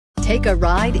Take a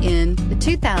ride in the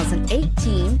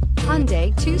 2018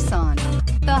 Hyundai Tucson.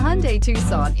 The Hyundai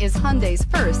Tucson is Hyundai's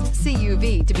first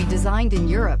CUV to be designed in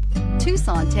Europe.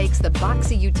 Tucson takes the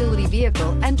boxy utility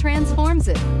vehicle and transforms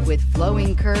it. With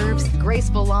flowing curves,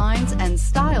 graceful lines, and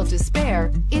style to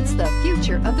spare, it's the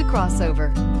future of the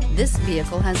crossover. This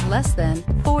vehicle has less than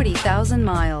 40,000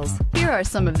 miles. Here are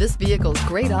some of this vehicle's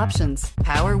great options: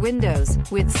 power windows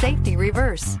with safety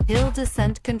reverse, hill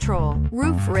descent control,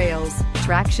 roof rails,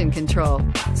 traction control,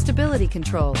 stability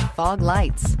control, fog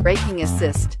lights, braking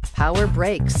assist, power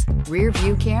brakes, rear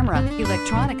view camera,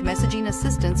 electronic messaging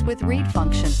assistance with read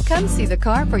function. Come see the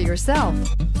car for yourself.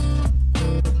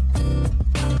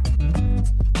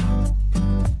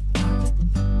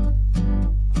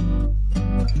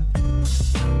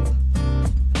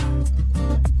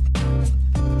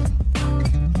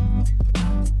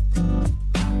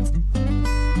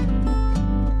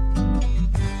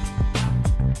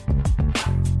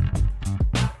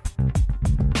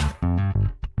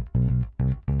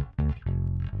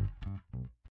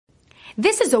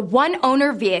 This is a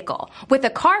one-owner vehicle with a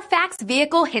Carfax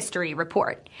Vehicle History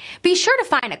Report. Be sure to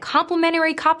find a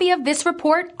complimentary copy of this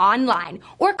report online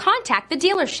or contact the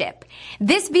dealership.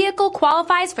 This vehicle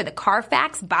qualifies for the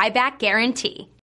Carfax Buyback Guarantee.